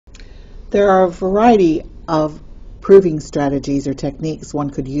There are a variety of proving strategies or techniques one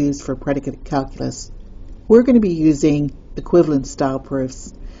could use for predicate calculus. We're going to be using equivalence style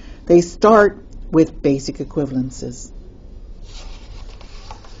proofs. They start with basic equivalences.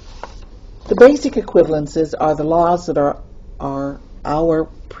 The basic equivalences are the laws that are our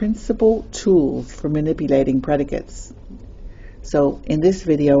principal tools for manipulating predicates. So in this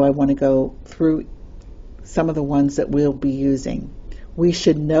video I want to go through some of the ones that we'll be using. We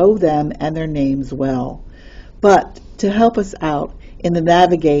should know them and their names well, but to help us out in the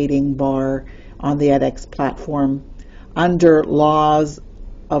navigating bar on the edX platform, under laws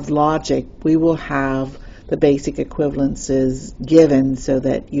of logic, we will have the basic equivalences given so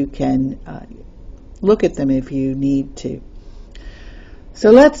that you can look at them if you need to.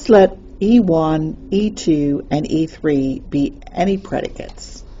 So let's let E1, E2, and E3 be any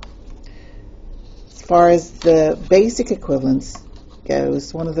predicates. As far as the basic equivalence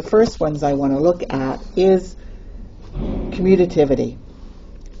goes, one of the first ones I want to look at is commutativity.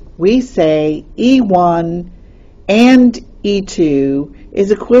 We say E1 and E2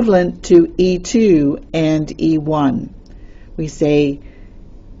 is equivalent to E2 and E1. We say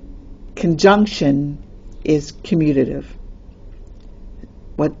conjunction is commutative.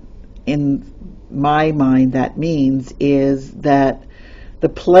 What in my mind that means is that the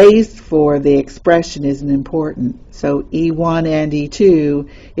place for the expression isn't important. So E1 and E2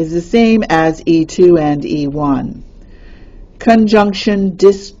 is the same as E2 and E1. Conjunction,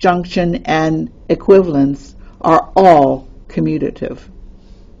 disjunction, and equivalence are all commutative.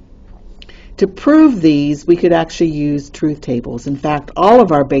 To prove these, we could actually use truth tables. In fact, all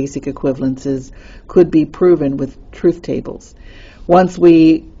of our basic equivalences could be proven with truth tables. Once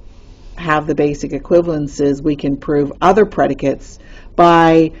we have the basic equivalences, we can prove other predicates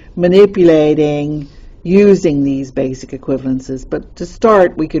by manipulating using these basic equivalences. But to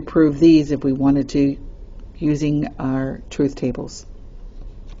start, we could prove these if we wanted to using our truth tables.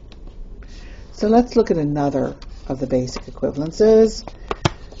 So let's look at another of the basic equivalences.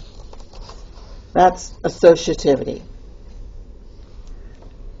 That's associativity.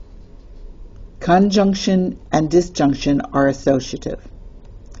 Conjunction and disjunction are associative.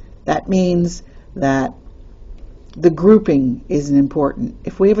 That means that the grouping isn't important.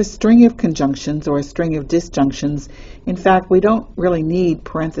 If we have a string of conjunctions or a string of disjunctions, in fact, we don't really need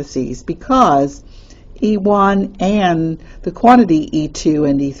parentheses because E1 and the quantity E2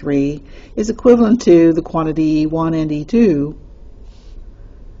 and E3 is equivalent to the quantity E1 and E2.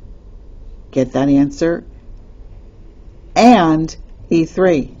 Get that answer? And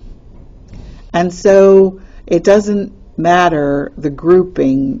E3. And so it doesn't matter the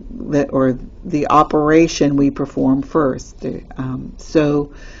grouping that or the operation we perform first.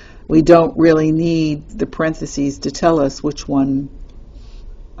 So we don't really need the parentheses to tell us which one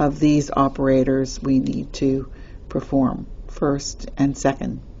of these operators we need to perform, first and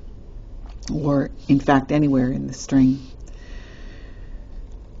second, or in fact anywhere in the string.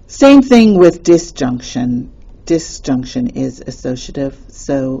 Same thing with disjunction. Disjunction is associative,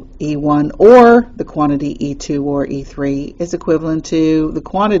 so E1 or the quantity E2 or E3 is equivalent to the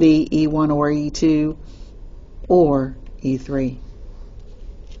quantity E1 or E2 or E3.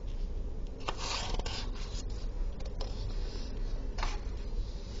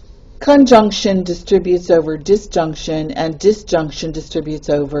 Conjunction distributes over disjunction, and disjunction distributes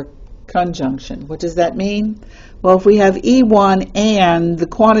over conjunction. What does that mean? Well, if we have E1 and the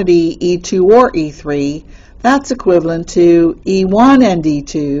quantity E2 or E3, that's equivalent to E1 and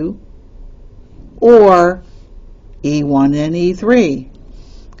E2 or E1 and E3.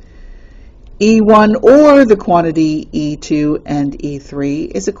 E1 or the quantity E2 and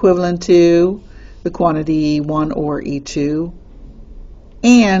E3 is equivalent to the quantity E1 or E2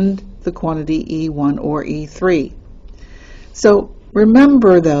 and the quantity E1 or E3. So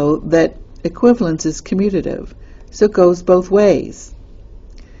remember though that equivalence is commutative, so it goes both ways.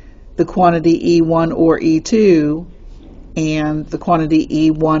 The quantity E1 or E2 and the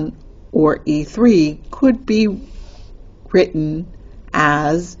quantity E1 or E3 could be written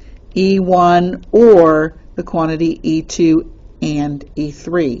as E1 or the quantity E2 and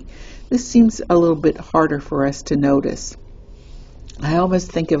E3. This seems a little bit harder for us to notice. I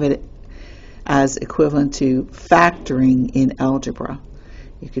almost think of it as equivalent to factoring in algebra.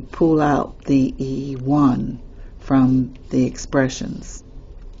 You could pull out the E1 from the expressions.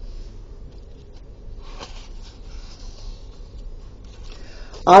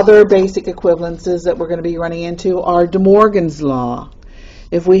 Other basic equivalences that we're going to be running into are De Morgan's law.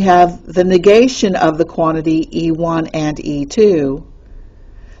 If we have the negation of the quantity E1 and E2,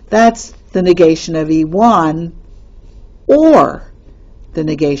 that's the negation of E1 or the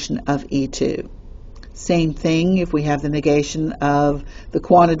negation of E2. Same thing if we have the negation of the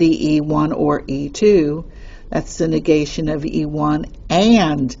quantity E1 or E2, that's the negation of E1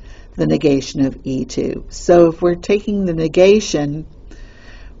 and the negation of E2. So if we're taking the negation,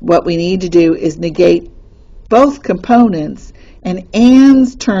 what we need to do is negate both components, and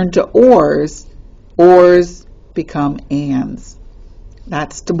ands turn to ors become ands.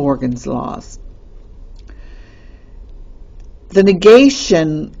 That's De Morgan's laws. The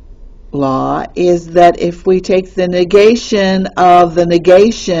negation law is that if we take the negation of an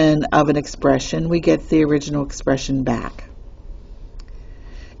expression, we get the original expression back.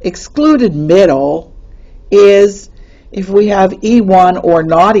 Excluded middle is if we have E1 or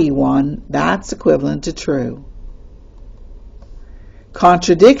not E1, that's equivalent to true.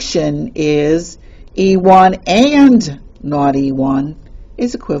 Contradiction is E1 and not E1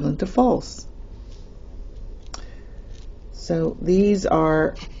 is equivalent to false. So these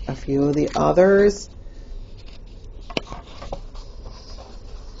are a few of the others.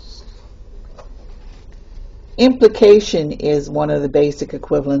 Implication is one of the basic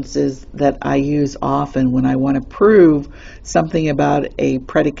equivalences that I use often when I want to prove something about a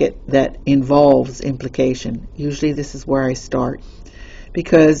predicate that involves implication. Usually this is where I start,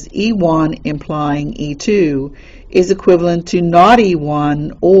 because E1 implying E2 is equivalent to not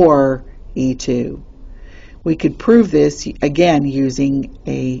E1 or E2. We could prove this again using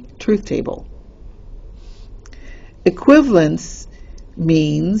a truth table. Equivalence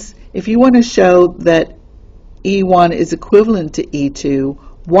means if you want to show that E1 is equivalent to E2,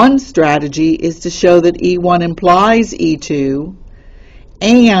 one strategy is to show that E1 implies E2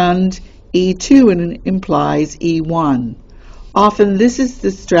 and E2 implies E1. Often this is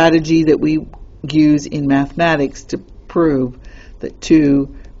the strategy that we use in mathematics to prove that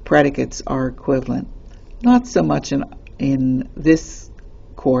two predicates are equivalent. Not so much in this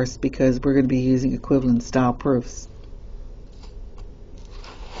course, because we're going to be using equivalent style proofs.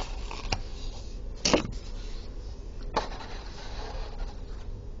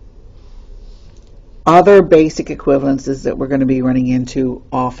 Other basic equivalences that we're going to be running into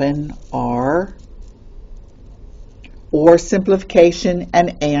often are or simplification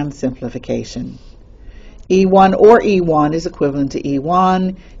and simplification. E1 or E1 is equivalent to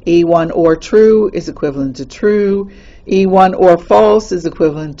E1. E1 or true is equivalent to true. E1 or false is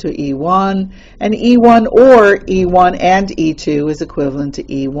equivalent to E1. And E1 or E1 and E2 is equivalent to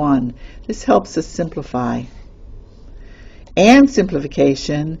E1. This helps us simplify. And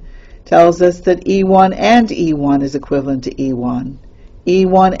simplification tells us that E1 and E1 is equivalent to E1.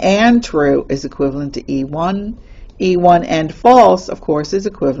 E1 and true is equivalent to E1. E1 and false, of course, is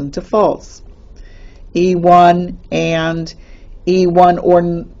equivalent to false. E1 and E1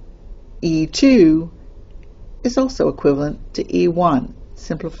 or E2 is also equivalent to E1.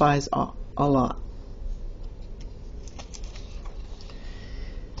 Simplifies a lot.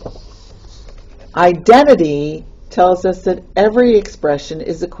 Identity tells us that every expression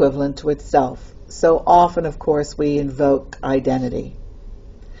is equivalent to itself. So often, of course, we invoke identity.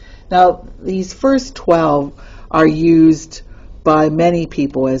 Now, these first 12 are used by many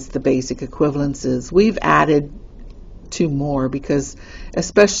people as the basic equivalences. We've added 2 more because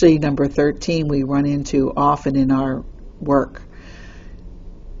especially number 13 we run into often in our work.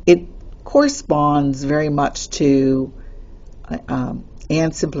 It corresponds very much to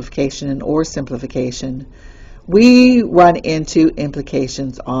and simplification and or simplification. We run into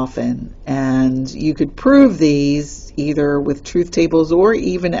implications often, and you could prove these either with truth tables or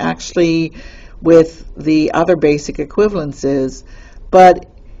even actually with the other basic equivalences, but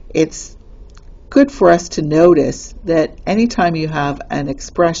it's good for us to notice that anytime you have an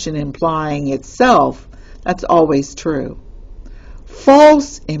expression implying itself, that's always true.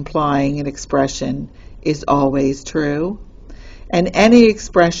 False implying an expression is always true, and any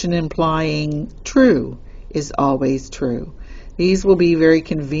expression implying true is always true. These will be very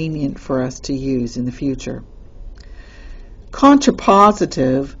convenient for us to use in the future.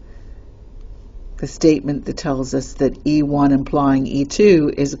 Contrapositive, the statement that tells us that E1 implying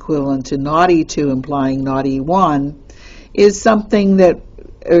E2 is equivalent to not E2 implying not E1, is something that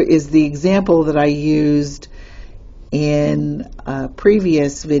is the example that I used in a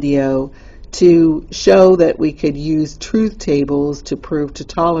previous video to show that we could use truth tables to prove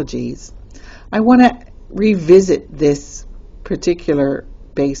tautologies. I want to revisit this particular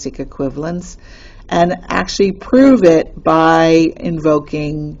basic equivalence and actually prove it by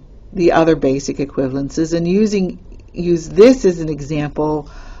invoking the other basic equivalences and use this as an example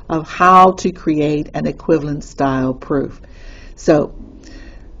of how to create an equivalent style proof. So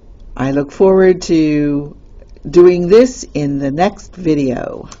I look forward to doing this in the next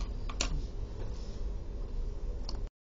video.